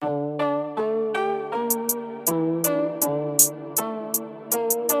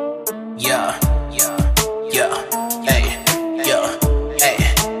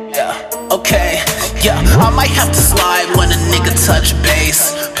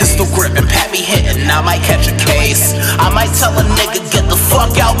gripping, pat me hitting, I might catch a case. I might tell a nigga get the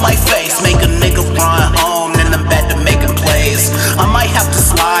fuck out my face, make a nigga run home, then I'm back to making plays. I might have to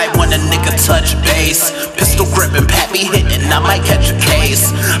slide when a nigga touch base. Pistol gripping, pat me hitting, I might catch a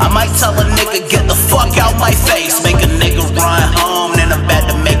case. I might tell a nigga get the fuck out my face, make a nigga run home, then I'm back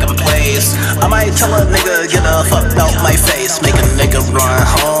to making plays. I might tell a nigga get the fuck out my face, make a nigga run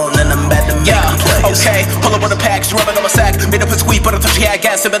home, then I'm back to making plays. Okay, pull up with a pack, she rubbing on my sack, made up a squeak, but I thought she had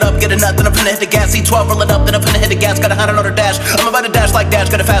gas, sip it up, get a nut, then I'm finna hit the gas, C12 roll it up, then I'm finna hit the gas, got a 100 on the dash, I'm about to dash like Dash,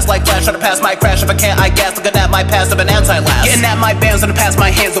 got it fast like Flash, try to pass my crash, if I can't I gas, looking at my past of an anti-last, getting at my bands, and past my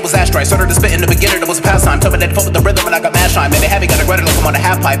hands, it was ashtray, started to spit in the beginning, it was a pastime, told me that fuck with the rhythm, and I got mad shine, made me happy, got a credit, look, I'm on a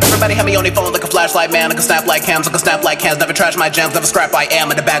half pipe, everybody had me on their phone like a flashlight, man, I can snap like cams, I can snap like cans, never trash my jams, never scrap I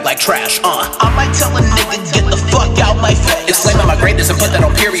am, in the bag like trash, I might tell a nigga get the fuck out my face, exclaiming my greatness and put that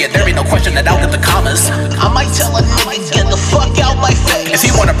on period, there ain't no question that I'll get the commas. I might tell a nigga get the fuck out my face. If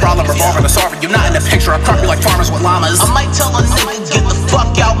you want a problem revolving the solver, you're not in the picture, I crop you like farmers with llamas. I might tell a nigga get the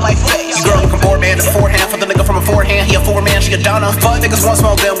fuck out my face. You girl looking bored, man, in the forehand, for the nigga from a forehand, he a four-man, she a donna. Fuck niggas want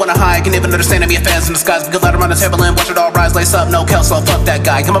smoke, then wanna hide, can even understand that me a fans in disguise, because let him on the table and watch it all rise, lace up, no Kelso, fuck that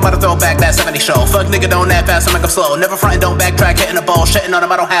guy, come about to throw back that 70 show. Fuck nigga don't that fast, I make him slow, never frontin', don't backtrack, hitting the ball, shitting on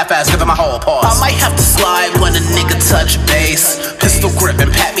him, I don't half-ass, give him my whole pause. I might have to slide when a nigga touch base, pistol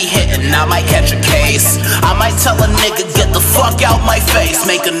gripping, pat me hitting, I might catch a case. I might tell a nigga get the fuck out my face,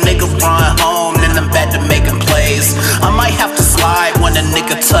 make a nigga run home, then I'm back to making plays. I might have to slide when a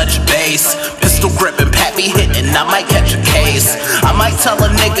nigga touch base, pistol gripping, pat me hitting, I might catch a case. I might tell a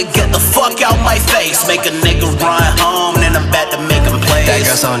nigga get the fuck out my face, make a nigga run home, then I'm back to making plays. That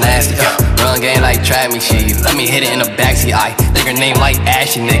girl so nasty, run game like trap me, she let me hit it in the backseat, I think her name like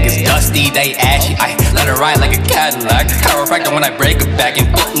Ashy, niggas dusty, they ashy, I let her ride like a Cadillac, chiropractor when I break her back, and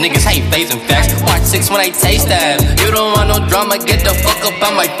fuck niggas hate facing facts, watch 6 when I taste that, you don't want no drama, get the fuck up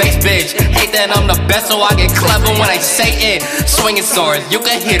on my face, bitch, hate that I'm the best, so I get clever when I say it, swinging swords, you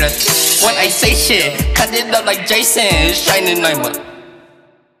can hear the when I say shit, cut it up like Jason, shining like my